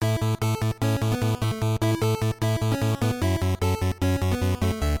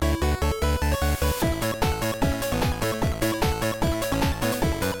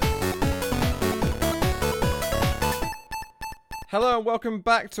Hello and welcome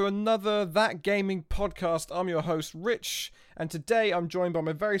back to another That Gaming podcast. I'm your host, Rich, and today I'm joined by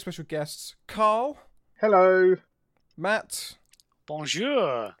my very special guests, Carl. Hello. Matt.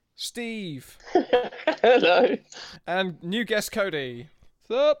 Bonjour. Steve. Hello. And new guest, Cody.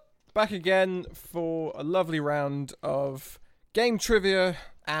 What's up? Back again for a lovely round of game trivia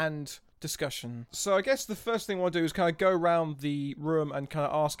and discussion. So I guess the first thing I want to do is kind of go around the room and kind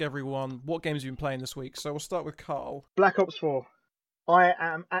of ask everyone what games you've been playing this week. So we'll start with Carl. Black Ops 4. I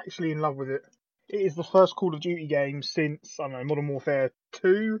am actually in love with it. It is the first Call of Duty game since, I don't know, Modern Warfare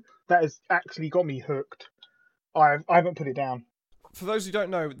 2 that has actually got me hooked. I haven't put it down. For those who don't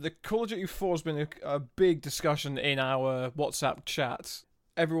know, the Call of Duty 4 has been a big discussion in our WhatsApp chat.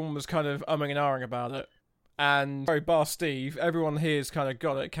 Everyone was kind of umming and ahhing about it. And, sorry, bar Steve, everyone here's kind of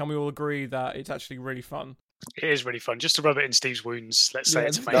got it. Can we all agree that it's actually really fun? It is really fun. Just to rub it in Steve's wounds, let's say Yeah,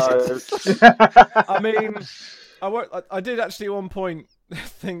 it's amazing. I mean, I did actually at one point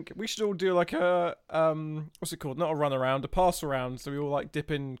think we should all do like a, what's it called? Not a run around, a pass around. So we all like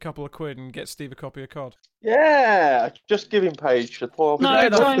dip in a couple of quid and get Steve a copy of COD. Yeah, just giving Paige the poor. No,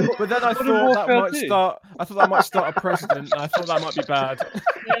 But then I Modern thought Warfare that might start a precedent, and I thought that might be bad.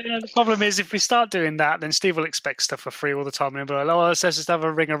 Yeah, the problem is if we start doing that, then Steve will expect stuff for free all the time, and he'll be like, "Oh, let's just have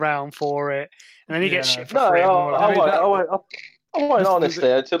a ring around for it," and then he gets shit for No, free. I won't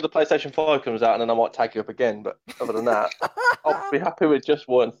honestly until the PlayStation 5 comes out, and then I might tag you up again. But other than that, I'll be happy with just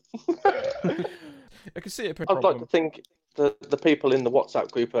one. I can see it. I'd like to think the people in the WhatsApp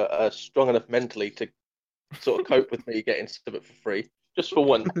group are strong enough mentally to sort of cope with me getting something for free, just for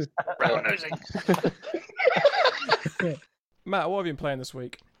one. Matt, what have you been playing this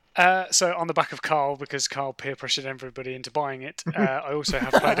week? So on the back of Carl, because Carl peer pressured everybody into buying it, I also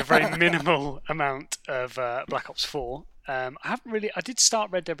have played a very minimal amount of Black Ops 4. I did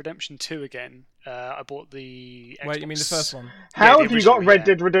start Red Dead Redemption 2 again. I bought the Xbox. Wait, you mean the first one? How the have you got original, Red yeah.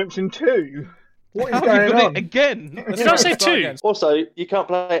 Dead Redemption 2? What is How have going you got on? it again? Did I say Start 2? again. Also, you can't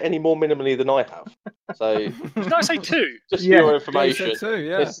play it any more minimally than I have. So Did I say 2? just Yeah. for your Yeah, you information, said too,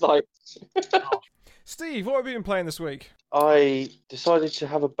 yeah. it's like Steve, what have you been playing this week? I decided to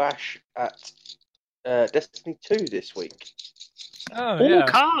have a bash at Destiny 2 this week. Oh, Oh,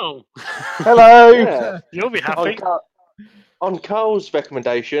 Carl! Hello. Yeah, You'll be happy. on Carl's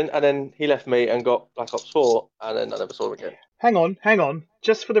recommendation, and then he left me and got Black Ops 4, and then I never saw him again. Hang on.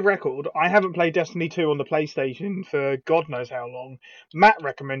 Just for the record, I haven't played Destiny 2 on the PlayStation for God knows how long. Matt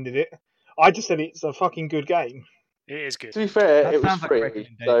recommended it. I just said it's a fucking good game. It is good. To be fair, That it was sounds like a free,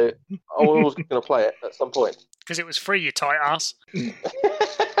 recommendation. so I was going to play it at some point. Because it was free, you tight ass.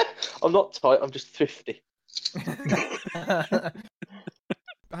 I'm not tight, I'm just thrifty.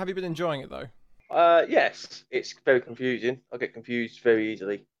 Have you been enjoying it though? Yes, it's very confusing. I get confused very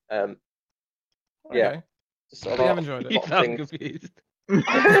easily. Okay. Yeah. But you have enjoyed it. You lot of sound things. confused.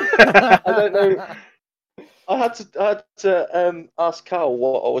 I don't know. I had to ask Carl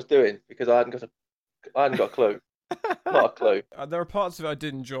what I was doing because I hadn't got a clue. Not a clue. There are parts of it I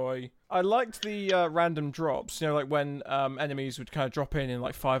did enjoy. I liked the random drops, like when enemies would kind of drop in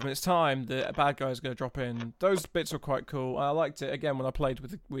like 5 minutes time, the bad guy's going to drop in. Those bits were quite cool. I liked it, again, when I played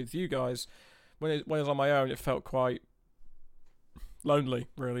with you guys. When it was on my own, it felt quite lonely,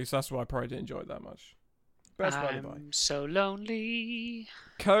 really, so that's why I probably didn't enjoy it that much. Best by the by. I'm so lonely.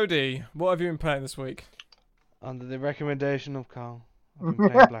 Cody, what have you been playing this week? Under the recommendation of Carl, I've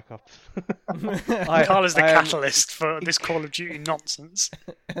been playing Black Ops. Carl is the I am- catalyst for this Call of Duty nonsense.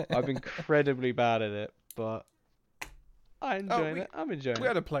 I'm incredibly bad at it, but I'm enjoying we- it. I'm enjoying We it.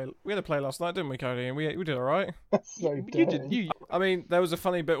 had a play last night, didn't we, Cody? And we did all right. That's so You dumb. did. I mean, there was a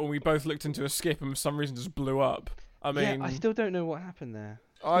funny bit when we both looked into a skip and for some reason just blew up. I mean, Yeah, I still don't know what happened there.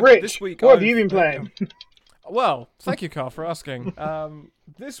 Rich, this week what have you been playing? Well, thank you, Carl, for asking.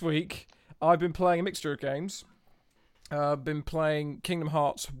 This week, I've been playing a mixture of games. I've been playing Kingdom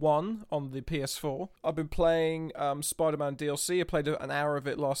Hearts 1 on the PS4. I've been playing Spider-Man DLC. I played an hour of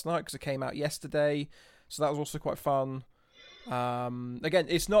it last night because it came out yesterday, so that was also quite fun. Again,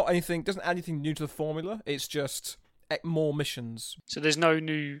 it's not anything, doesn't add anything new to the formula. It's just more missions. So there's no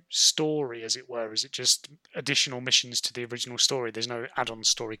new story, as it were. Is it just additional missions to the original story? There's no add-on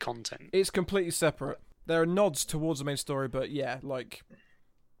story content. It's completely separate. There are nods towards the main story, but yeah, like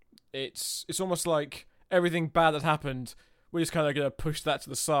it's almost like everything bad that happened, we're just kind of going to push that to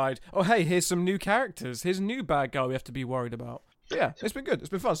the side. Oh, hey, here's some new characters. Here's a new bad guy we have to be worried about. But yeah, it's been good. It's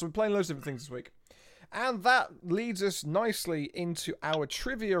been fun. So we're playing loads of different things this week. And that leads us nicely into our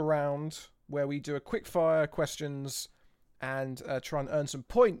trivia round, where we do a quick fire questions and try and earn some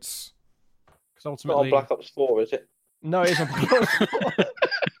points. Because It's not on ultimately, Black Ops 4, is it? no, it is on Black Ops 4.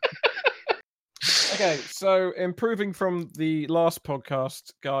 Okay, so improving from the last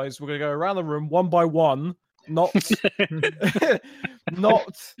podcast, guys, we're going to go around the room one by one, not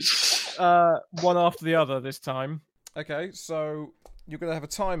not one after the other this time. Okay, so you're going to have a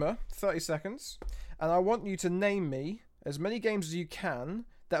timer, 30 seconds, and I want you to name me as many games as you can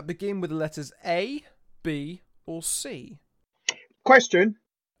that begin with the letters A, B, or C. Question.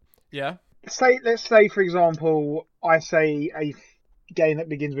 Yeah. Let's say, for example, I say a game that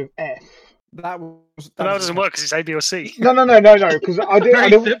begins with F. That doesn't work because it's A, B, or C. No, because I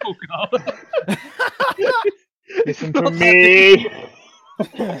Very did. simple, Carl. Listen to me.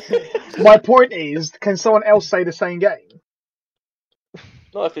 My point is, can someone else say the same game?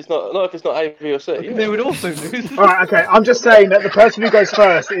 Not if it's not A, B, or C. They would also lose. All right, okay. I'm just saying that the person who goes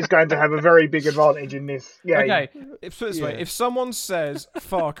first is going to have a very big advantage in this game. Okay, put it this way: if someone says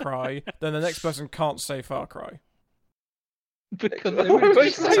Far Cry, then the next person can't say Far Cry. Because they would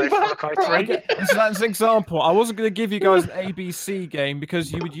both say Far Cry 3. So that's an example. I wasn't going to give you guys an ABC game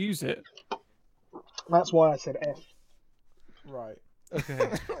because you would use it. That's why I said F. Right.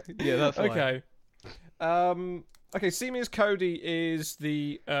 Okay. Yeah, that's fine. Okay. Okay, see me as Cody is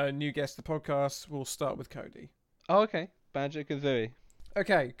the new guest of the podcast. We'll start with Cody. Oh, okay. Banjo-Kazooie.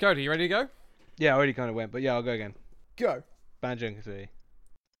 Okay, Cody, you ready to go? Yeah, I already kind of went, but yeah, I'll go again. Go. Banjo-Kazooie.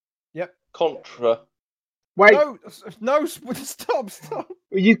 Yep. Contra. Wait, No, stop.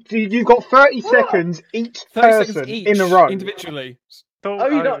 you've got 30 seconds each 30 person seconds each, in a row. individually. It's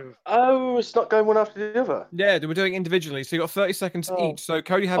not going one after the other. Yeah, we're doing individually, so you got 30 seconds Oh. each. So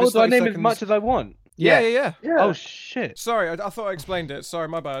Cody, have Oh, his do I 30 name seconds. as much as I want? Yeah. Oh, shit. Sorry, I thought I explained it. Sorry,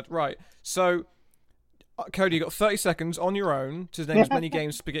 my bad. Right, so Cody, you got 30 seconds on your own to name as many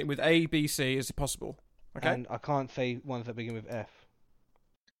games beginning with A, B, C as possible. Okay. And I can't say ones that begin with F.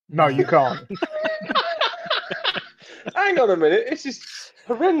 No, you can't. Hang on a minute, this is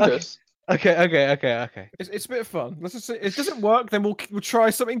horrendous. Okay. It's a bit of fun. Let's just see. If it doesn't work, then we'll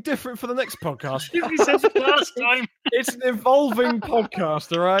try something different for the next podcast. We said it last time. It's an evolving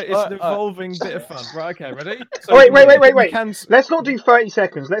podcast, all right? It's an evolving bit of fun. Right, okay, ready? So wait. you can... Let's not do 30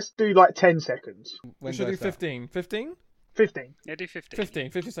 seconds. Let's do like 10 seconds. We should do 15. 15? 15. Yeah, do 15.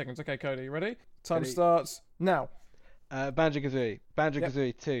 50 seconds. Okay, Cody, you ready? Time Ready. starts now. Banjo-Kazooie.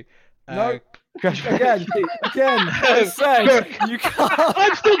 Banjo-Kazooie 2. No. Crash Again. I said you can't.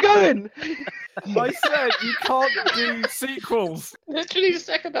 I'm still going! I said you can't do sequels. Literally the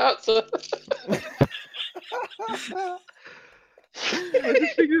second answer.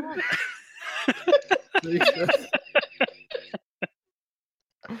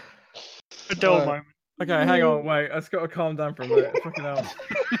 A dull moment. Okay, hang on, wait. I've got to calm down for a minute. Fucking hell.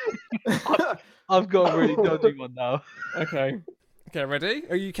 I've got a really dodgy one now. Okay, ready?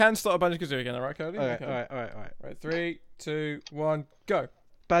 Oh, you can start a Banjo-Kazooie again, alright, Cody? Alright, Okay. alright. Right, 3, 2, 1, go.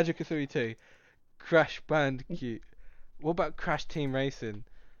 Banjo-Kazooie 2. Crash Bandicoot. What about Crash Team Racing?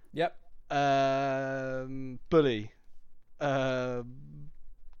 Yep. Bully.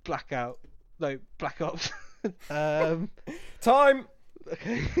 Blackout. No, Black Ops. Time!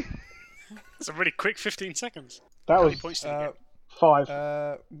 Okay. It's a really quick 15 seconds. That How was many points did you get?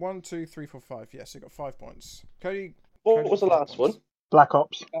 5. 1, 2, 3, 4, 5. Yes, you got 5 points. Cody. What was the last one? Black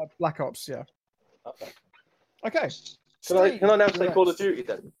Ops. Black Ops, yeah. Okay. Okay. Can I now Steve, say you're Call of next. Duty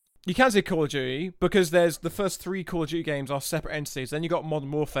then? You can say Call of Duty because there's the first 3 Call of Duty games are separate entities. Then you got Modern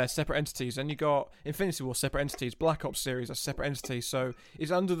Warfare, separate entities. Then you got Infinity War, separate entities. Black Ops series are separate entities. So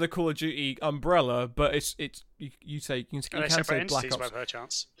it's under the Call of Duty umbrella, but it's you say you can Are they say separate Black entities Ops. by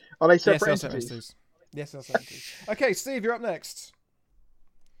perchance? Are they Yes, separate they're separate entities? entities. Yes, they're separate entities. Okay, Steve, you're up next.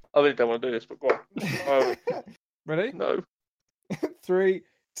 I really don't want to do this, but go on. Ready? No. 3,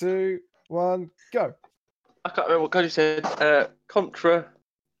 2, 1, go. I can't remember what Cody said. Contra.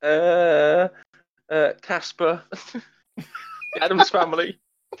 Casper. The Addams Family.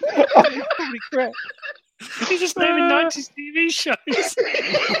 Probably correct. You're just naming 90s TV shows.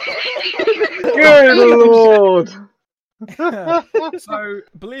 Good lord! So,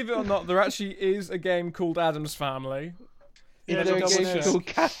 believe it or not, there actually is a game called Addams Family. Yeah, Is there a double game check. called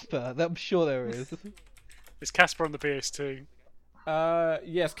Casper? I'm sure there is. It's Casper on the PS2.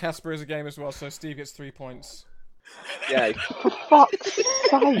 Yes, Casper is a game as well, so Steve gets 3 points. Yay. For fuck's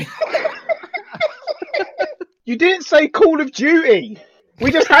sake! You didn't say Call of Duty! We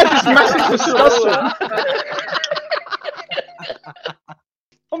just had this massive discussion!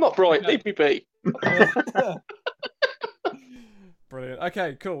 I'm not bright, leave me be. Brilliant.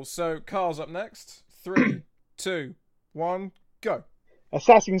 Okay, cool. So, Carl's up next. 3, 2, 1, go.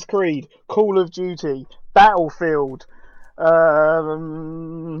 Assassin's Creed, Call of Duty, Battlefield,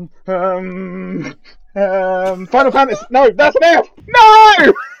 Final Fantasy. No, that's an F.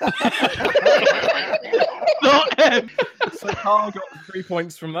 No. Not M. So Carl got 3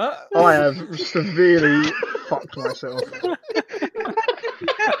 points from that. I have severely fucked myself.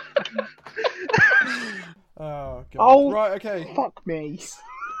 Oh, God. Oh, Right, okay. fuck me.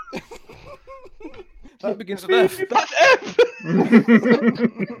 That begins with F. That's F.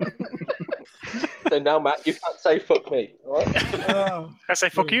 So now, Matt, you can't say fuck me, all right? Oh. I say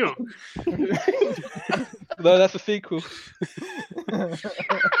fuck you. No, that's a sequel.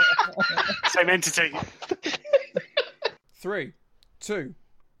 Same entity. 3, 2,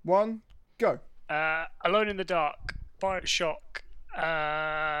 1, go. Alone in the Dark, Bioshock,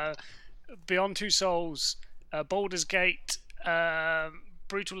 Beyond Two Souls, Baldur's Gate,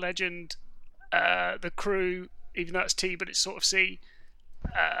 Brutal Legend, The Crew, even though it's T but it's sort of C.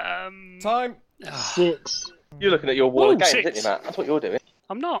 Time. 6. You're looking at your wall Ooh, of games, 6. aren't you, Matt? That's what you're doing.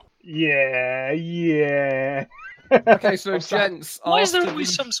 I'm not. Yeah. Okay, so gents, Why is there after always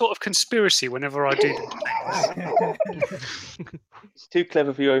the- some sort of conspiracy whenever I do this? It's too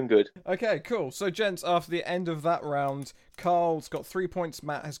clever for your own good. Okay, cool. So, gents, after the end of that round, Carl's got 3 points,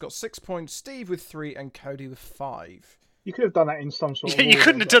 Matt has got 6 points, Steve with 3, and Cody with 5. You could have done that in some sort of Yeah, you order,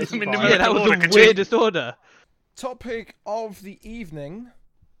 couldn't have but done it's them in fine. numerical Yeah, that was order, the could you? weirdest order. Topic of the evening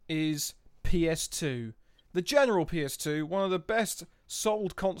is PS2. The general PS2, one of the best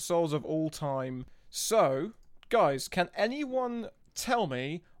sold consoles of all time. So, guys, can anyone tell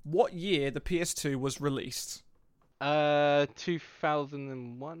me what year the PS2 was released?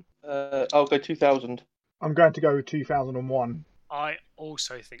 2001. I'll go 2000. I'm going to go with 2001. I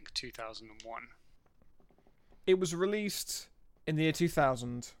also think 2001. It was released in the year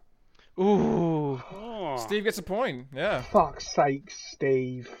 2000. Ooh. Oh. Steve gets a point, yeah. Fuck's sake,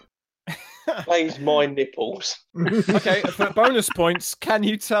 Steve. Plays my nipples. Okay, for bonus points, can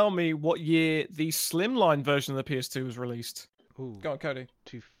you tell me what year the slimline version of the PS2 was released? Ooh. Go on, Cody.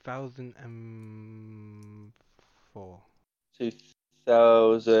 2004.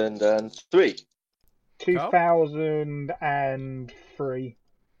 2003. 2003.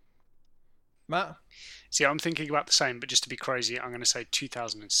 Matt? See, I'm thinking about the same, but just to be crazy, I'm going to say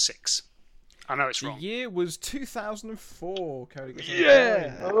 2006. I know it's The wrong. year was 2004. Cody gets a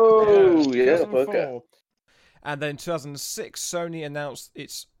Yeah! point. Oh, yeah, 2004. bugger. And then in 2006, Sony announced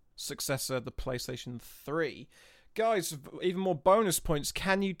its successor, the PlayStation 3. Guys, even more bonus points.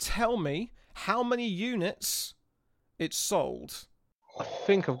 Can you tell me how many units it sold? I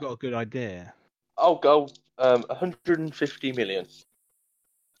think I've got a good idea. I'll go 150 million.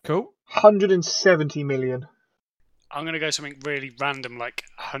 Cool. 170 million. I'm going to go something really random, like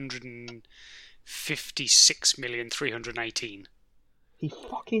 156,318,000. He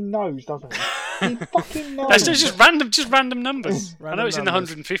fucking knows, doesn't he? He fucking knows. That's just random numbers. I know it's in the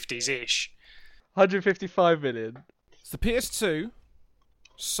numbers. 150s ish. 155 million. So the PS2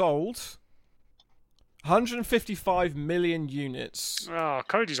 sold 155 million units. Oh,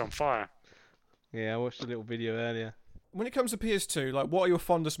 Cody's on fire. Yeah, I watched a little video earlier. When it comes to PS2, like, what are your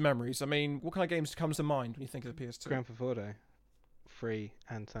fondest memories? I mean, what kind of games comes to mind when you think of the PS2? Grand Theft Auto 3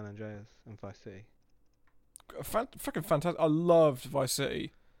 and San Andreas and Vice City. Fucking fantastic. I loved Vice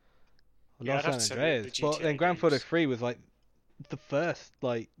City. I Yeah, love I'd have to San say Andreas, the but GTA then Grand Theft Auto games. 3 was like the first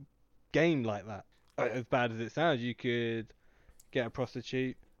like game like that. Like, as bad as it sounds, you could get a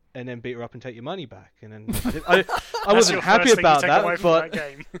prostitute and then beat her up and take your money back. And then I That's wasn't your happy first thing you about take away that, from but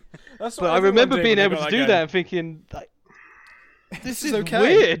that game. That's what but I everyone remember did being when they able got to do game. that and thinking, like, This is is okay.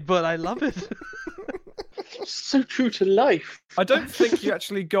 weird, but I love it. So true to life. I don't think you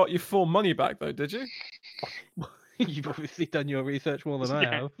actually got your full money back, though, did you? You've obviously done your research more than I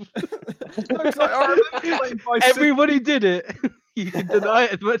Yeah. have. It's like, I remember playing Vice City. Everybody did it. You can deny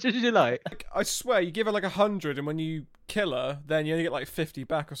it as much as you like. Like, I swear, you give her like 100, and when you kill her, then you only get like 50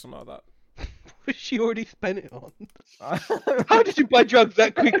 back or something like She already spent it on. that. How did you buy drugs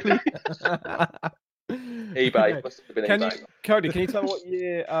that quickly? eBay. Okay. Must have been Can eBay. you, Cody, can you tell me what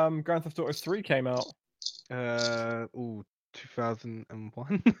year Grand Theft Auto 3 came out?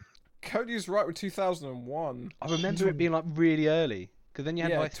 2001. Cody's right with 2001. I remember it being like really early because then you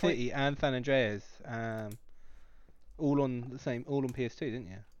had Yeah, Vice City and San Andreas, all on PS2, didn't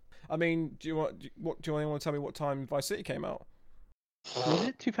you? I mean, do you want to tell me what time Vice City came out? Was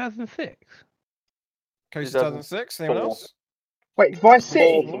it 2006? Cody 2004. 2006. Anyone else? Wait, Vice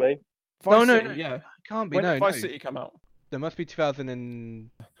Four City? for me. Vice no, City, no. yeah. It can't be. When No, did Vice no. City come out? There must be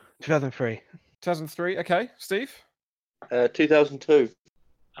 2003. 2003. Okay, Steve, 2002.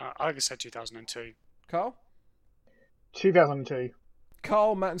 I could say 2002. Carl. 2002.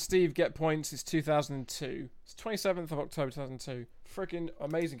 Carl, Matt, and Steve get points. It's 2002. It's 27th of October 2002. Freaking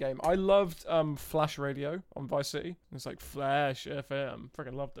amazing game. I loved Flash Radio on Vice City. It's like Flash FM.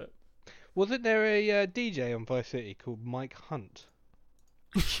 Freaking loved it. Wasn't there a DJ on Vice City called Mike Hunt?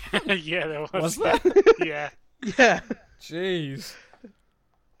 Yeah, there was. Was there? Yeah. Yeah. Jeez.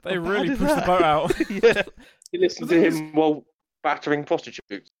 They How bad really is pushed the that? boat out. Yeah. You listen to him while battering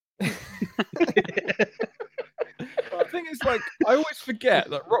prostitutes. The thing is, like, I always forget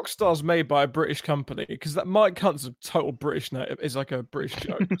that Rockstar's made by a British company because that Mike Hunt's a total British name. Is like a British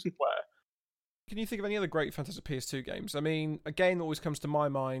joke. I swear. Can you think of any other great fantastic PS2 games? I mean, a game that always comes to my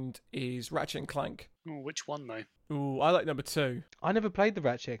mind is Ratchet and Clank. Ooh, which one though? Ooh, I like number 2. I never played the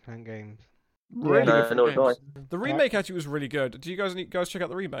Ratchet and Clank games. Really no, good for nor did games. The remake actually was really good. Do you guys check out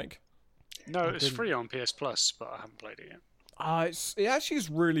the remake? No, it's didn't. free on PS Plus, but I haven't played it yet. It actually is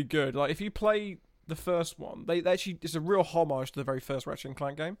really good. Like if you play the first one, they actually it's a real homage to the very first Ratchet and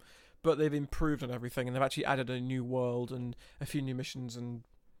Clank game, but they've improved on everything and they've actually added a new world and a few new missions and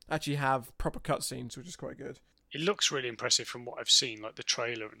actually have proper cutscenes, which is quite good. It looks really impressive from what I've seen. Like the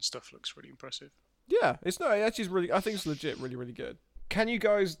trailer and stuff looks really impressive. Yeah, it actually is really. I think it's legit, really, really good. Can you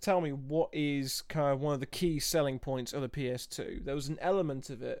guys tell me what is kind of one of the key selling points of the PS2? There was an element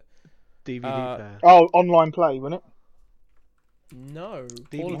of it. DVD player. Oh, online play, wasn't it? No,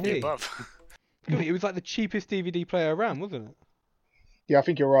 All of the DVD. above. It was like the cheapest DVD player around, wasn't it? Yeah, I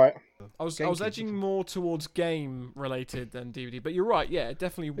think you're right. I was GameCube. edging more towards game related than DVD, but you're right. Yeah, it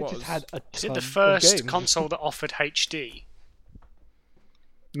definitely It was. just had a Is it ton the of first games. console that offered HD?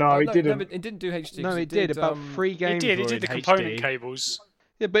 No, it didn't. It didn't do HD. No, 'cause it did. About 3 It games did. It were did in the component HD. cables.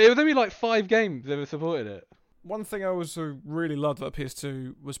 Yeah, but it was only like 5 games that ever supported it. One thing I also really loved about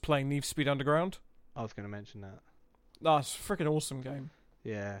PS2 was playing Need for Speed Underground. I was going to mention that. That's a freaking awesome game.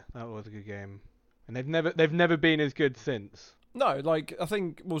 Yeah, that was a good game. And they've never been as good since. No, like I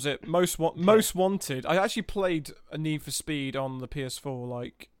think what was it Most Wanted. I actually played a Need for Speed on the PS4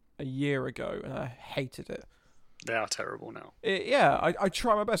 like a year ago, and I hated it. They are terrible now. I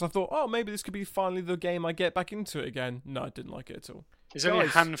tried my best. I thought, oh, maybe this could be finally the game I get back into it again. No, I didn't like it at all. There's only a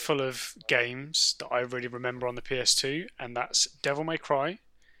Guys. handful of games that I really remember on the PS2, and that's Devil May Cry,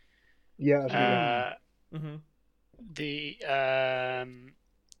 Yeah, that's a good one. Mm-hmm. the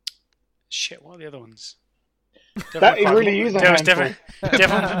shit. What are the other ones? That it really is a There was handful.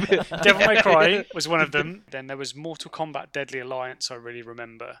 Devil May Cry was one of them. Then there was Mortal Kombat Deadly Alliance. I really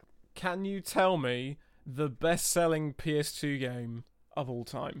remember. Can you tell me the best-selling PS2 game of all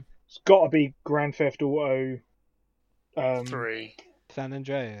time? It's got to be Grand Theft Auto. 3. San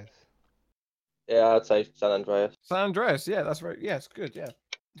Andreas. Yeah, I'd say San Andreas. San Andreas. Yeah, that's right. Yeah, it's good. Yeah.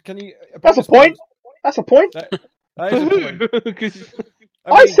 Can you? That's a point. That's a point. That is a point. 'Cause-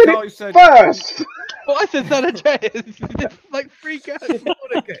 I said Carl, it you said first. well, I said San Andreas. There's like 3 games.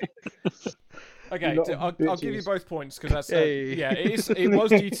 Okay, You lot so of I'll give you bitches. both points because that's Hey. yeah, it was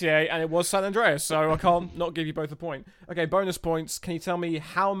GTA and it was San Andreas, so I can't not give you both a point. Okay, bonus points. Can you tell me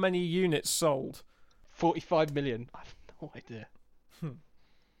how many units sold? 45 million. I have no idea.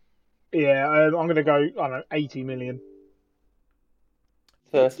 Yeah, I'm gonna go. I don't know, 80 million.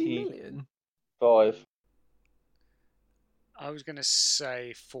 35. I was going to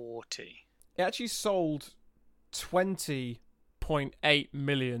say 40. It actually sold 20.8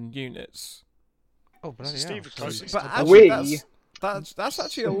 million units. Oh, bloody Steve hell. was closest. But We- actually, that's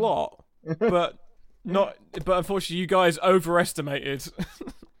actually a lot. But not. But unfortunately, you guys overestimated.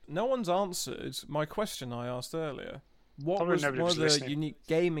 No one's answered my question I asked earlier. What Probably was one nobody was of the listening. unique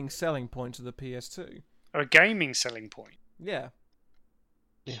gaming selling points of the PS2? A gaming selling point. Yeah.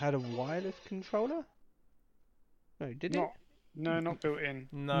 It had a wireless controller? No, did Not, no, not built in.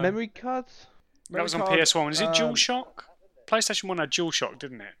 No. it? Memory cards? That was on Memory card, PS1. Is it um, DualShock? PlayStation 1 had DualShock,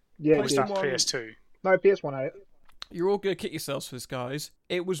 didn't it? Yeah, Or it was did. that one- PS2? No, PS1 had it. You're all gonna kick yourselves for this, guys.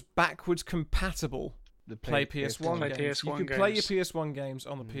 It was backwards compatible. The Play PS1 Play games. You PS1 could play your games. PS1 games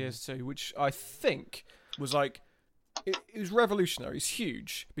on the PS2, which I think was like it was revolutionary. It's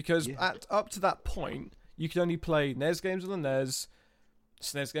huge because Yeah. up to that point, you could only play NES games on the NES,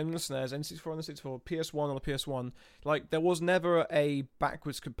 SNES games on the SNES, N64 on the 64, PS1 on the PS1. Like there was never a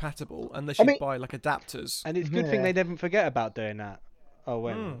backwards compatible unless you I mean- buy like adapters. And it's a good thing Yeah. they didn't forget about doing that. Oh,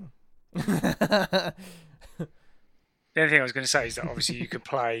 when? The only thing I was going to say is that obviously you could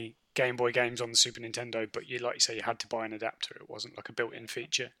play Game Boy games on the Super Nintendo, but like you say, you had to buy an adapter. It wasn't like a built-in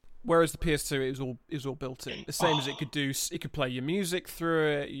feature. Whereas the PS2, it was all built in. The same as it could do. It could play your music through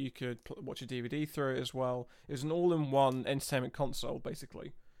it. You could watch a DVD through it as well. It was an all-in-one entertainment console,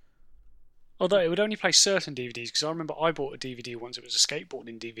 basically. Although it would only play certain DVDs, because I remember I bought a DVD once. It was a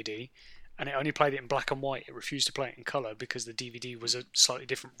skateboarding DVD, and it only played it in black and white. It refused to play it in color because the DVD was a slightly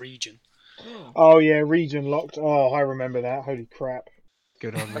different region. Oh yeah, region locked. Oh, I remember that. Holy crap.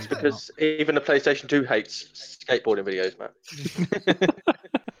 Good on That's me. because even the PlayStation 2 hates skateboarding videos, man.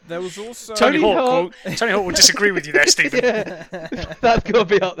 There was also Tony Tony Hawk Hawk. Tony Hawk will disagree with you there, Stephen. Yeah, that's got to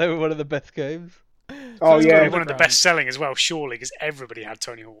be up there with one of the best games. Oh Tony yeah, Probably Hawk one of the Underground. best selling as well, surely, because everybody had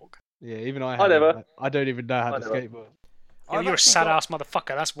Tony Hawk. Yeah, even I I have. never. I don't even know how I to never. skateboard. Yeah, I've you're a actually sad got- ass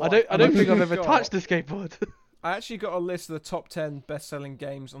motherfucker. That's why. I don't think I've ever got- touched a skateboard. I actually got a list of the top 10 best-selling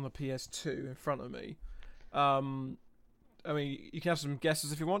games on the PS2 in front of me. I mean, you can have some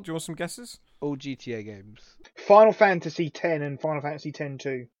guesses if you want. Do you want some guesses? All GTA games. Final Fantasy X and Final Fantasy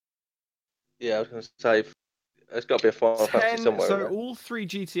X-2. Yeah, I was going to say, there's got to be a Final 10, Fantasy somewhere in so there. all 3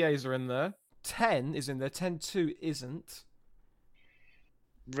 GTAs are in there. 10 is in there. 10-2 isn't.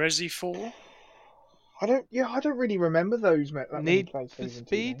 Resi 4? I don't really remember those. That many Need PlayStation for 2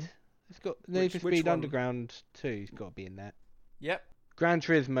 Speed. games. It's got Need for which Speed one? Underground 2's got to be in there. Yep. Gran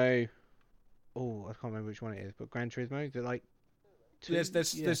Turismo. Oh, I can't remember which one it is, but Gran Turismo. Is it like? Two?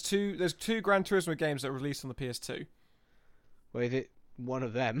 There's two Gran Turismo games that were released on the PS2. Well, is it one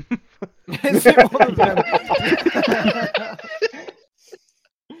of them? Is it one of them?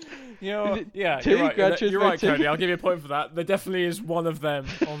 You know, Is it yeah, two you're right. Gran You're Turismo right, 2? Cody. I'll give you a point for that. There definitely is one of them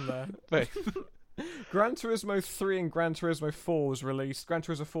on there. Wait. Gran Turismo 3 and Gran Turismo 4 was released. Gran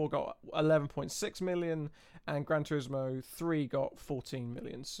Turismo 4 got 11.6 million, and Gran Turismo 3 got 14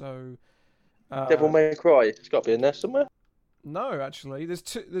 million. So, Devil May Cry. It's got to be in there somewhere. no, actually, there's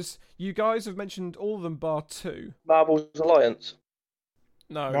two. You guys have mentioned all of them bar 2. Marvel's Alliance.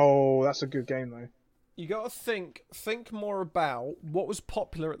 No, No, that's a good game though. you got to think more about what was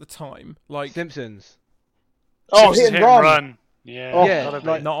popular at the time. Like, Simpsons. Oh, Simpsons Hit and Run. Yeah, Oh, yeah, gotta be.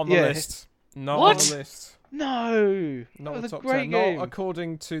 like- not on the yeah. list. Not What? on the list. No, Not that on was the a top great 10. game. Not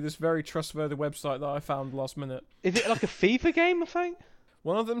according to this very trustworthy website that I found last minute. Is it like a FIFA game or something?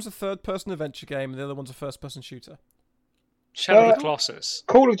 One of them's a third-person adventure game, and the other one's a first-person shooter. Shadow of Uh, the Colossus.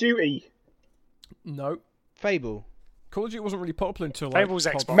 Call of Duty. No. Fable. Call of Duty wasn't really popular until like Fable's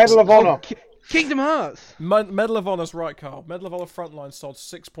COD. Xbox. Medal of Honor. Kingdom Hearts. Medal of Honor's right, Carl. Medal of Honor Frontline sold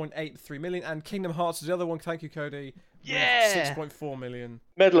 6.83 million, and Kingdom Hearts is the other one. Thank you, Cody. Yeah. 6.4 million.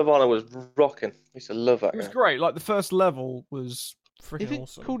 Medal of Honor was rocking. I used to love that It was game. great. Like the first level was Is freaking it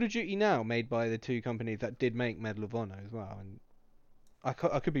awesome. Call of Duty now made by the two companies that did make Medal of Honor as well? And I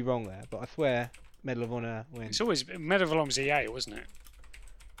could be wrong there, but I swear Medal of Honor wins. It's always Medal of Honor was EA, wasn't it?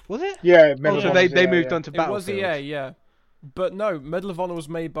 Was it? Yeah, Oh, Medal of so Honor. they moved on to It was Battlefield. EA, yeah. But no, Medal of Honor was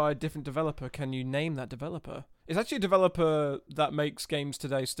made by a different developer. Can you name that developer? It's actually a developer that makes games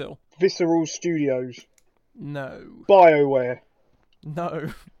today still. Visceral Studios. No. BioWare. No.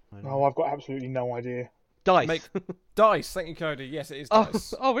 Oh, I've got absolutely no idea. Dice. Make- DICE, thank you, Cody. Yes, it is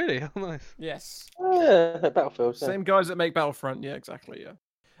DICE. Oh, really? Oh, nice. Yes. Yeah, Battlefield. Yeah. Same guys that make Battlefront. Yeah, exactly,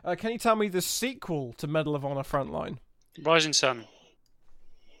 yeah. Can you tell me the sequel to Medal of Honor Frontline? Rising Sun.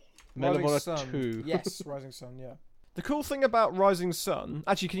 Medal of Honor Rising Sun. 2. Yes, Rising Sun, yeah. The cool thing about Rising Sun...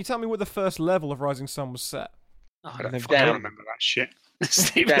 Actually, can you tell me where the first level of Rising Sun was set? Oh, I don't Damn. fucking remember that shit.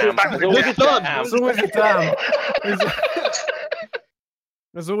 Stephen, Damn. back There's always a damn. There's always a dam.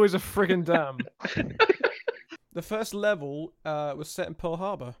 There's always a friggin' dam. The first level was set in Pearl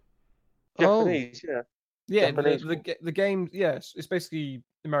Harbor. Japanese, yeah. Yeah, Japanese. the game, yes, it's basically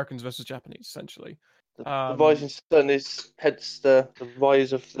Americans versus Japanese, essentially. The Um, Rising Sun is hence the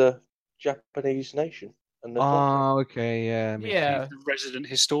rise of the Japanese nation. And the Oh, okay, yeah. Yeah. the resident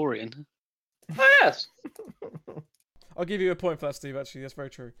historian. yes. I'll give you a point for that, Steve, actually. That's very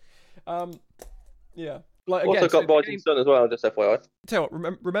true. Yeah. Like, Also again, so got Rising Sun as well, just FYI. tell you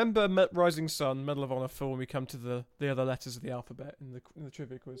what, remember Rising Sun, Medal of Honor 4 when we come to the other letters of the alphabet in the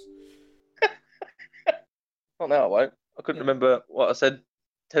trivia quiz. Not now, I won't. I couldn't remember what I said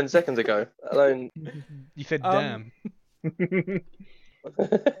 10 seconds ago. Alone. You said Um, damn.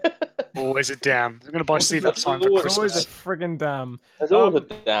 Always a damn. I'm going to buy Steve that sign for It's always a Christmas. friggin' dam. There's always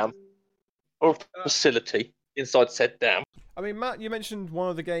a dam. Or a facility inside said dam. I mean, Matt, you mentioned one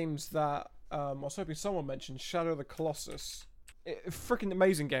of the games that I was hoping someone mentioned, Shadow of the Colossus. Freaking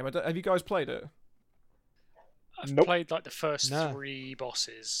amazing game. Have you guys played it? I've Nope. played like the first No. 3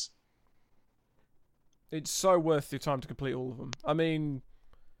 bosses. It's so worth your time to complete all of them. I mean,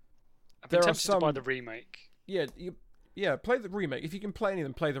 I've been There are tempted to buy some- the remake. yeah, play the remake. If you can play any of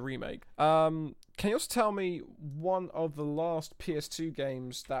them, play the remake. Can you also tell me one of the last PS2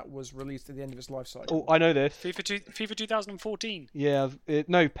 games that was released at the end of its life cycle? Oh, I know this. FIFA 2014. Yeah,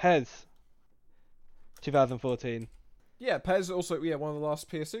 no, Pez. 2014. Yeah, PES also, one of the last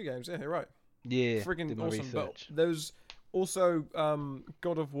PS2 games. Yeah, you're right. Yeah, Friggin' did my awesome. But research. there's also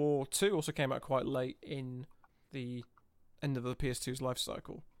God of War 2 also came out quite late in the end of the PS2's life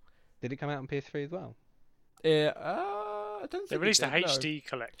cycle. Did it come out on PS3 as well? I don't think They released a did, no. HD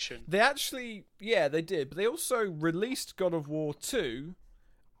collection. They actually, yeah, they did, but they also released God of War 2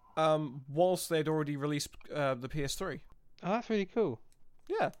 whilst they'd already released the PS3. Oh, that's really cool.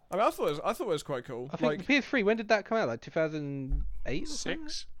 Yeah, I mean, I thought it was quite cool. I think the PS3. When did that come out? Like 2008 or something?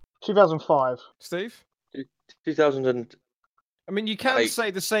 6. 2005. Steve, 2000 and I mean, you can't 8.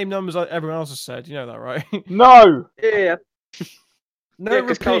 say the same numbers like everyone else has said. You know that, right? No! yeah, No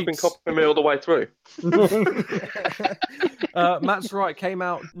because Carl's been repeats. copying me all the way through. Matt's right. Came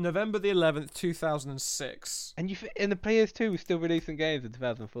out November the 11th, 2006. And the PS2 was still releasing games in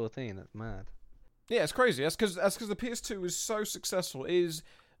 2014. That's mad. Yeah, it's crazy. That's because the PS2 was so successful. It is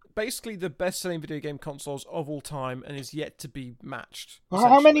basically the best-selling video game consoles of all time, and is yet to be matched.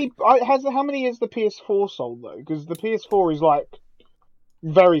 How many has the PS4 sold though? Because the PS4 is like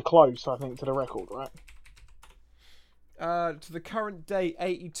very close, I think, to the record, right? To the current day,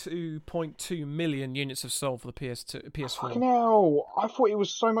 82.2 million units have sold for the PS4. Fucking hell! I thought it was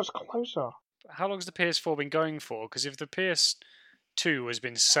so much closer. How long has the PS4 been going for? Because if the PS2 was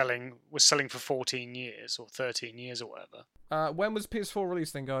selling for 14 years or 13 years or whatever. When was PS4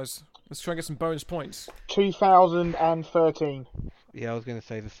 released then, guys? Let's try and get some bonus points. 2013. Yeah, I was going to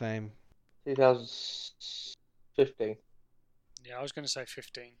say the same. 2015. Yeah, I was going to say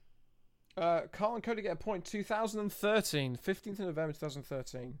 15. Carl and Cody get a point. 2013, 15th of November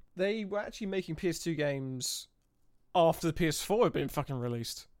 2013. They were actually making PS2 games after the PS4 had been fucking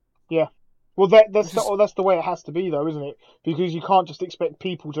released. Yeah. Well, that's the way it has to be, though, isn't it? Because you can't just expect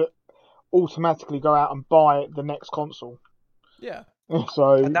people to automatically go out and buy the next console. Yeah.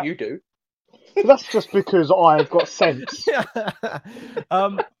 So And you do. that's just because I've got sense.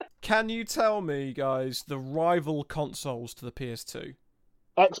 Can you tell me, guys, the rival consoles to the PS2?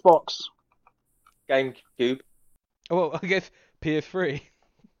 Xbox. GameCube. Oh, well, I guess PS3.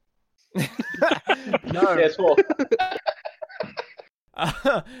 No. PS4.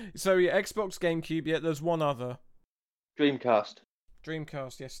 So yeah, Xbox, GameCube. Yeah, there's one other. Dreamcast.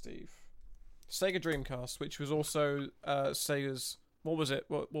 Dreamcast. Yes, Steve. Sega Dreamcast, which was also Sega's. What was it?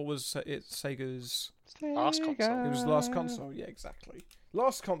 What was it? Sega's Last console. It was the last console. Yeah, exactly.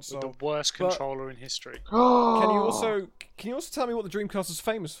 Last console. With the worst controller in history. Can you also tell me what the Dreamcast is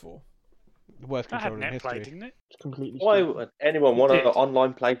famous for? The worst That had controller in net play, history. didn't it? It's completely Why stupid. would anyone want Did. to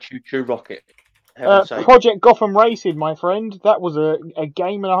online play Choo Choo Rocket? Heaven's sake. Project Gotham Racing, my friend. That was a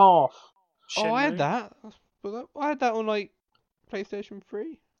game and a half. Oh, I had Shenmue? that. I had that on like PlayStation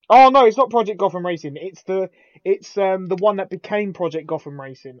 3. Oh no, it's not Project Gotham Racing. It's the one that became Project Gotham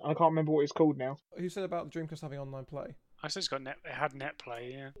Racing. I can't remember what it's called now. Who said about the Dreamcast having online play? I said it had net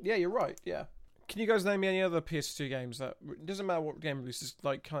play, yeah. Yeah, you're right. Yeah. Can you guys name me any other PS2 games that it doesn't matter what game releases?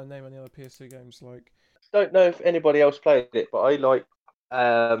 Like, kind of name any other PS2 games like. Don't know if anybody else played it, but I like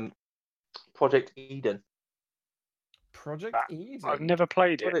Project Eden. Project Eden. I've never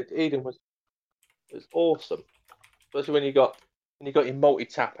played it. Project Eden was awesome, especially when you got your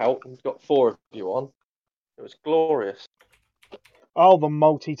multi-tap out and you've got 4 of you on. It was glorious. Oh, the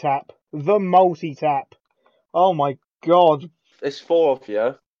multi-tap. The multi-tap. Oh my god. There's 4 of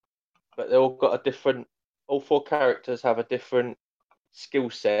you, but they all got a different. All 4 characters have a different skill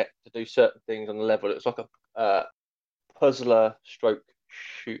set to do certain things on the level. It was like a puzzler stroke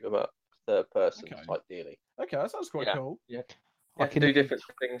shoot 'em up third person Okay. ideally. Okay, that sounds quite cool. Yeah. I You can do different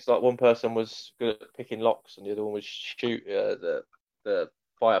things. Like one person was good at picking locks, and the other one was shoot the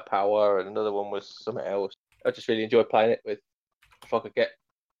firepower, and another one was something else. I just really enjoyed playing it with. If I could get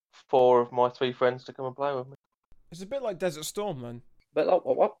 4 of my 3 friends to come and play with me. It's a bit like Desert Storm then. But like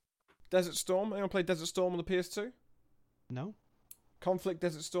what? Desert Storm. Anyone play Desert Storm on the PS2? No. Conflict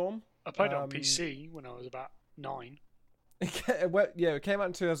Desert Storm. I played it on PC when I was about 9. It came out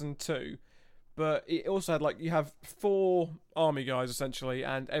in 2002, but it also had you have 4 army guys essentially,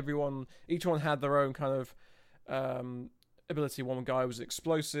 and each one had their own kind of ability. One guy was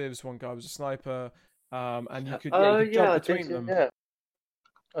explosives, one guy was a sniper, and you could jump between them. Yeah,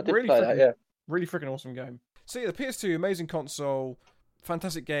 I did Really play that. Yeah, Really freaking awesome game. So yeah, the PS2, amazing console,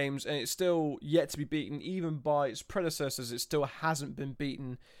 fantastic games, and it's still yet to be beaten, even by its predecessors. It still hasn't been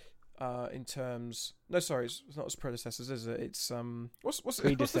beaten in terms. No, sorry, it's not its predecessors, is it? It's what's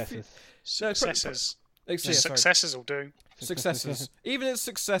Predecessors. Successors. Sorry. Successors will do. Successors. Even its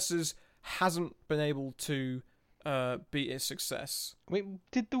successors hasn't been able to beat its success. I mean,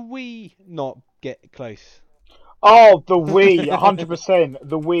 did the Wii not get close? Oh, the Wii, 100%.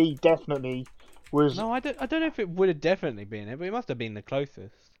 The Wii definitely was. No, I don't know if it would have definitely been it, but it must have been the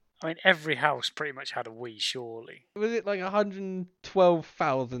closest. I mean, every house pretty much had a Wii, surely. Was it like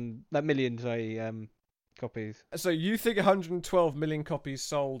 112,000 million copies. So you think 112 million copies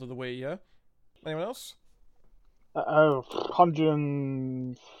sold of the Wii, yeah? Anyone else?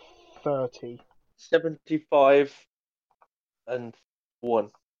 130. 75 and 1.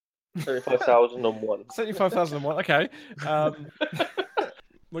 75,001. 75,001, okay.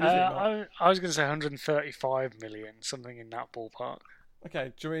 What do you think, Matt? I was going to say 135 million, something in that ballpark.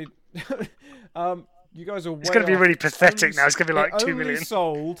 Okay, do we... you guys are way It's going to be off. really pathetic now. It's going to be like It 2 only million.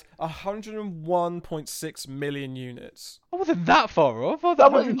 sold 101.6 million units. I wasn't that far off. I was That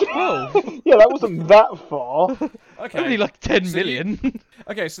at 112. Yeah, that wasn't that far. Okay. Only like 10 So million.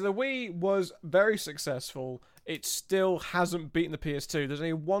 Okay, so the Wii was very successful. It still hasn't beaten the PS2. There's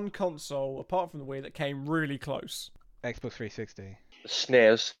only one console, apart from the Wii, that came really close. Xbox 360.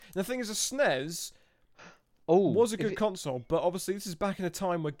 SNES. The thing is, a SNES Oh, was a good console, but obviously this is back in a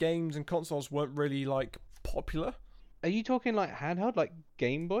time where games and consoles weren't really, like, popular. Are you talking like handheld, like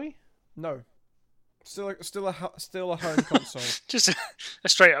Game Boy? No. Still a home console. Just a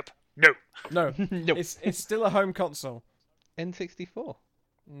straight up no. No. Nope. It's still a home console. N64.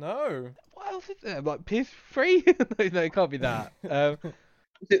 No. What else is there? Like PS3? no, it can't be that. Is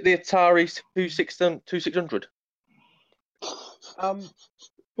it the Atari 2600?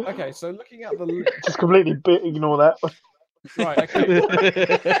 Okay, so looking at the... Just completely ignore that. Right, okay.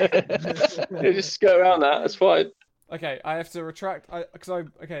 Yeah, just go around that. That's fine. Okay, I have to retract I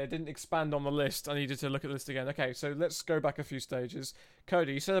didn't expand on the list. I needed to look at the list again. Okay, so let's go back a few stages.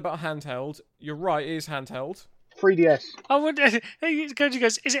 Cody, you said about handheld. You're right, it is handheld. 3DS. I would. Koji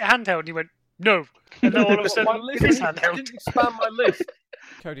goes, "Is it handheld?" And you went, "No." And then all of a sudden, it is I handheld. didn't expand my list.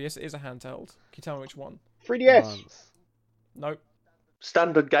 Cody, yes, it is a handheld. Can you tell me which one? 3DS. Once. Nope.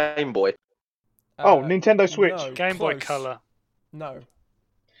 Standard Game Boy. Nintendo Switch. No, Game Boy close. Color. No.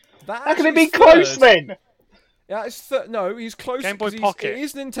 That How can it actually be is close third. then? Yeah, it's no, he's close. Game Boy 'cause Pocket. It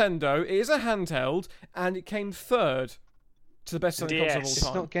is Nintendo. It is a handheld, and it came third to the best-selling console of DS. all It's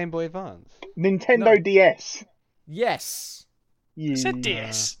time. not Game Boy Advance. Nintendo No. DS. Yes. You... I said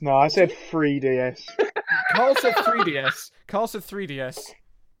DS. No, I said 3DS. Carl said 3DS. Carl said 3DS.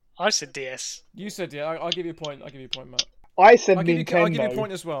 I said DS. You said yeah. I'll give you a point. Matt. I said I'll give you Nintendo. a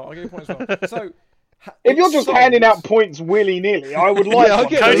point as well. So, If you're it just sold- handing out points willy-nilly, I would like I'll one.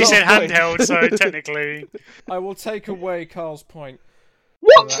 get Cody lot said of points. handheld, so technically, I will take away Carl's point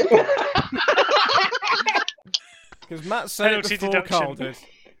What? because Matt said it Penalty before Carl deduction.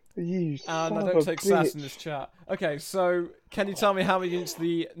 did, You and son I of don't a take sass bitch. in this chat. Okay, so can you tell me how many units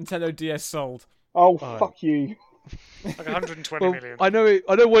the Nintendo DS sold? Oh, Alright. fuck you. like 120 Well, million. I know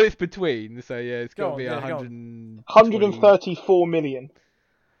what it's between, so yeah, it's Go got to on, be yeah, go 134 million.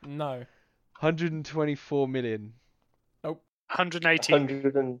 No. 124 million. 118.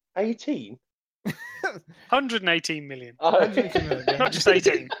 118? 118 million. 180 million, yeah. Not just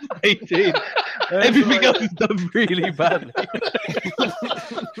 18. 18. Everything else is done really badly.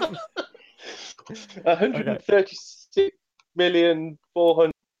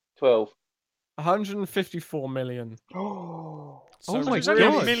 136,412. 154 million. Oh, So Oh my There's only a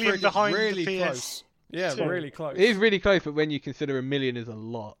God. million friggin' behind really the close. PS. Yeah, So- really close. It is really close, but when you consider a million is a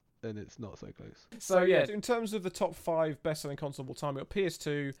lot, then it's not so close. So yeah, in terms of the top 5 best-selling consoles of all time, we've got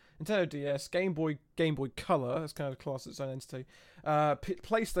PS2, Nintendo DS, Game Boy Color. That's kind of classed its own entity.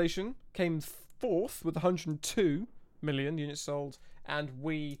 PlayStation came fourth with 102 million units sold, and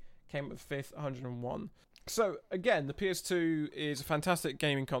Wii came at fifth, 101. So again, the PS2 is a fantastic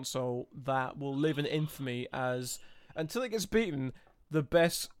gaming console that will live in infamy as, until it gets beaten, the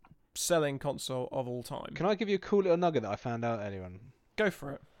best-selling console of all time. Can I give you a cool little nugget that I found out earlier on? Go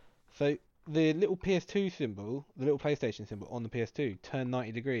for it. So the little PS2 symbol, the little PlayStation symbol on the PS2 turned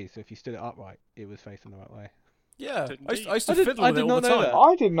 90 degrees, so if you stood it upright, it was facing the right way. Yeah, Didn't I used to I did- fiddle I with it did all not the know time. that.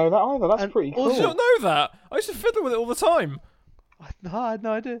 I didn't know that either. That's And pretty also- Did you cool. not know that? I used to fiddle with it all the time. I had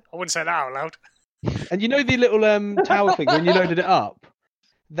no idea. I wouldn't say that out loud. And you know the little tower thing when you loaded it up?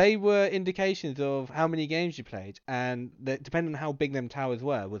 They were indications of how many games you played, and that depending on how big them towers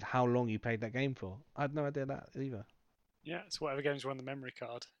were, was how long you played that game for. I had no idea that either. Yeah, it's whatever games were on the memory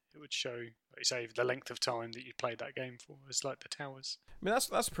card. It would show, like you say, the length of time that you played that game for. It's like the towers. I mean,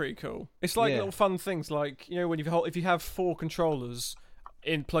 that's pretty cool. It's like Yeah. little fun things, like when if you have 4 controllers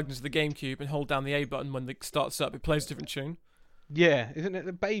plugged into the GameCube and hold down the A button when it starts up, it plays a different tune. Yeah, isn't it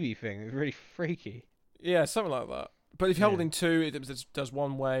the baby thing? It's really freaky. Yeah, something like that. But if you're Yeah. holding 2, it does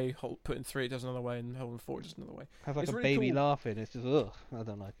one way. Putting 3, it does another way, and holding 4, it does another way. Has like It's a really baby cool. laughing. It's just ugh. I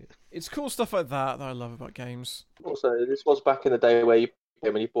don't like it. It's cool stuff like that I love about games. Also, this was back in the day where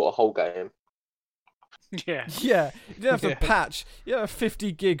when you bought a whole game. Yeah. Yeah, you didn't have to Yeah. patch. You had a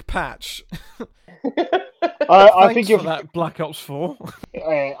 50 gig patch. I I Thanks think for if that, Black Ops 4.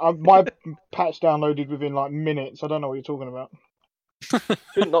 my patch downloaded within like minutes. I don't know what you're talking about.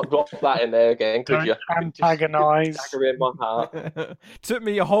 Could not drop that in there again, could Don't you? antagonise. Dagger in my heart. Took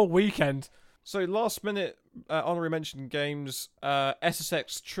me a whole weekend. So last minute honorary mention games,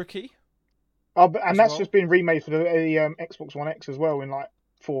 SSX Tricky. And As that's well? just been remade for the Xbox One X as well in like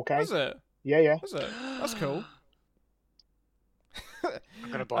 4K. Is it? Yeah. Is it? That's cool.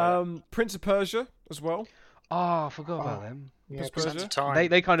 I'm gonna buy it. Prince of Persia as well. Oh, I forgot about them. Yeah, Prince of At the Persia. time.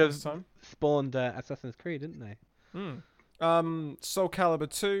 They kind of This time. spawned Assassin's Creed, didn't they? Soul Calibur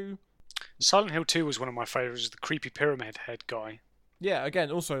 2. Silent Hill 2 was one of my favourites. The creepy pyramid head guy. Yeah,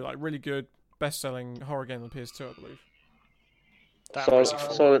 again, also like really good best-selling horror game on the PS2, I believe.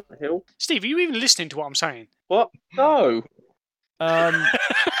 Silent Hill. Steve, are you even listening to what I'm saying? What? No.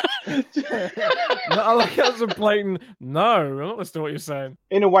 No, I like it as a blatant no. I'm not listening to what you're saying.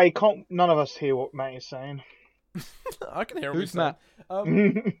 In a way, none of us hear what Matt is saying. I can hear Who's what Matt?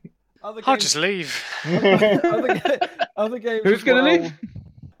 you're saying. Other I'll games, just leave. other games. Who's as gonna well. leave?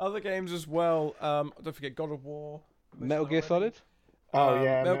 Other games as well. Don't forget God of War. Metal Gear Solid? Oh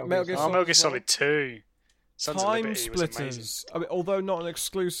yeah, Metal Gear Oh, Solid Metal Gear as well. Solid 2. Sons of Time Liberty was amazing. Splitters. I mean, although not an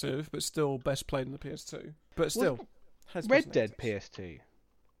exclusive, but still best played on the PS2. But still, has Red Dead personalities. PS2.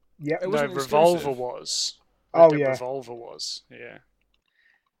 Yeah. It No, wasn't Revolver exclusive. was. Oh, Red Dead yeah. Revolver was, yeah.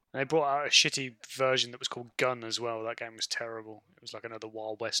 And they brought out a shitty version that was called Gun as well. That game was terrible. It was like another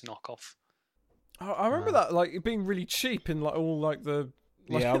Wild West knockoff. I remember that like it being really cheap in like all like the.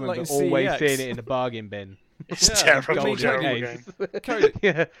 Like, Yeah, I remember like in always CEX. seeing it in the bargain bin. It's Yeah, terrible, gold terrible games. game. Cody,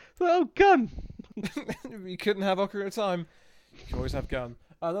 Yeah. Oh, gun! you couldn't have Ocarina of Time. You could always have Gun.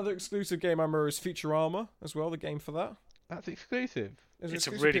 Another exclusive game I remember is Futurama as well. The game for that. That's exclusive. Is It's a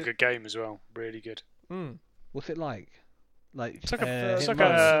exclusive really to- good game as well. Really good. What's it like? Like, It's like a- it's like Hitman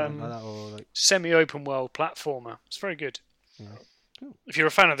or a- something like that, or like... Semi-open world platformer. It's very good. Yeah. Cool. If you're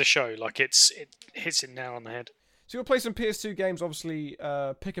a fan of the show, like it hits it nail on the head. So you'll play some PS2 games. Obviously,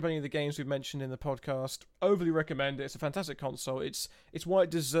 pick up any of the games we've mentioned in the podcast. Overly recommend it. It's a fantastic console. It's why it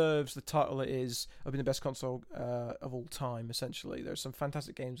deserves the title it is of being the best console of all time. Essentially, there's some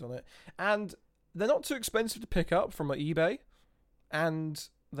fantastic games on it, and they're not too expensive to pick up from like, eBay, and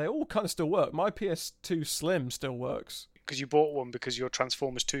they all kind of still work. My PS2 Slim still works Because you bought one because your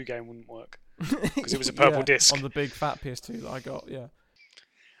Transformers 2 game wouldn't work. Because it was a purple Yeah, disc. on the big fat PS2 that I got. Yeah.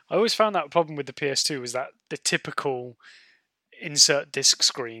 I always found that problem with the PS2 was that the typical insert disc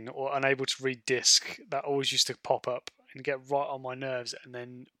screen or unable to read disc that always used to pop up and get right on my nerves, and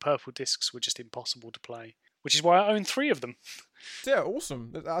then purple discs were just impossible to play, which is why I own 3 of them. So, yeah,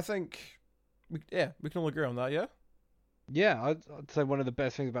 awesome. I think, we can all agree on that, yeah? Yeah, I'd say one of the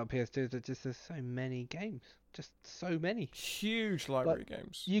best things about PS2 is that just there's so many games. Just so many. Huge library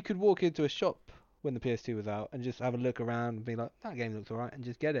games. You could walk into a shop when the PS2 was out and just have a look around and be like, that game looks alright, and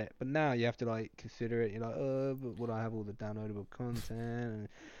just get it. But now you have to like consider it. You're like, but would I have all the downloadable content? And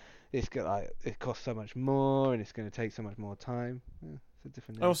it's got like it costs so much more, and it's going to take so much more time. Yeah, it's a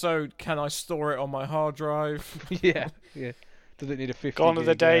different. Also, can I store it on my hard drive? yeah. Does it need a 50? Gone are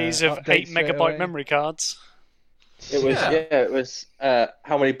the gig, days of update 8 straight megabyte away? memory cards. It was Yeah. it was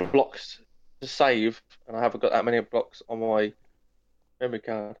how many blocks to save, and I haven't got that many blocks on my memory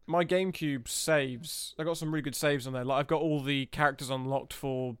card. My GameCube saves. I got some really good saves on there. Like I've got all the characters unlocked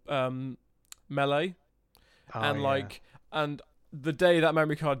for Melee, Oh, and yeah. like, and the day that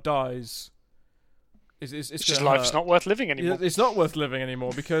memory card dies, it's It's just gonna life's hurt. not worth living anymore. It's not worth living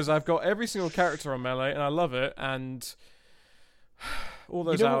anymore because I've got every single character on Melee and I love it, and all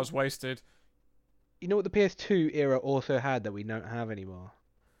those You know hours wasted. You know what the PS2 era also had that we don't have anymore?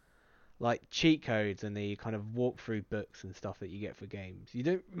 Like cheat codes and the kind of walkthrough books and stuff that you get for games. You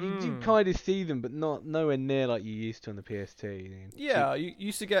do kind of see them, but not nowhere near like you used to on the PS2. You know? Yeah, you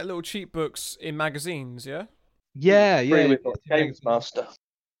used to get little cheat books in magazines, yeah? Yeah. Free with Games Master.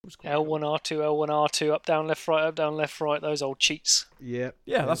 It was quite cool. L1R2, L1R2, up, down, left, right, those old cheats. Yeah.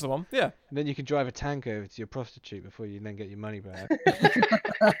 Yeah, that's the one. Yeah. And then you can drive a tank over to your prostitute before you then get your money back.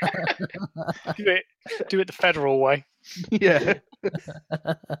 Do it the federal way. yeah.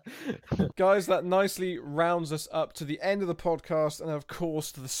 Guys, that nicely rounds us up to the end of the podcast and, of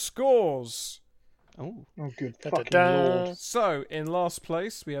course, to the scores. Oh. Oh, good Da, fucking da, da. lord. So, in last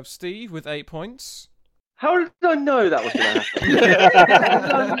place, we have Steve with 8 points. How did I know that was going to happen?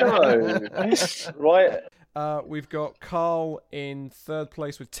 How did I know? Right. We've got Carl in 3rd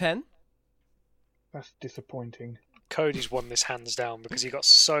place with 10. That's disappointing. Cody's won this hands down because he got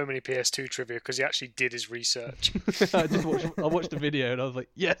so many PS2 trivia because he actually did his research. I watched the video and I was like,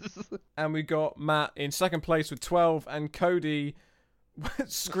 yes. And we got Matt in 2nd place with 12. And Cody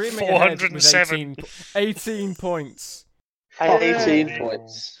Screaming ahead with 407. 18 points. 18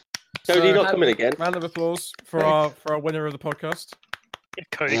 points. Cody, not coming again. Round of applause for our winner of the podcast.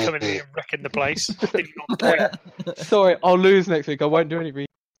 Cody coming in and wrecking the place. Sorry, I'll lose next week. I won't do any.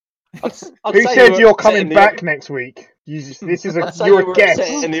 Who said you're coming back next week? This is you're a guest.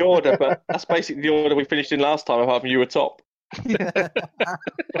 In the order, but that's basically the order we finished in last time. Apart from you were top.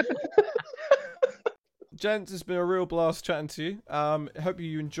 Gents, it's been a real blast chatting to you. I hope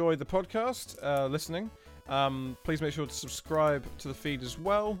you enjoyed the podcast, listening. Please make sure to subscribe to the feed as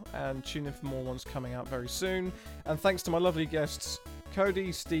well, and tune in for more ones coming out very soon. And thanks to my lovely guests,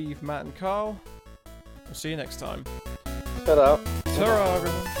 Cody, Steve, Matt, and Carl. We'll see you next time. Ta-da. Ta-ra,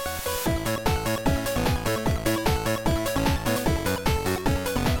 everyone.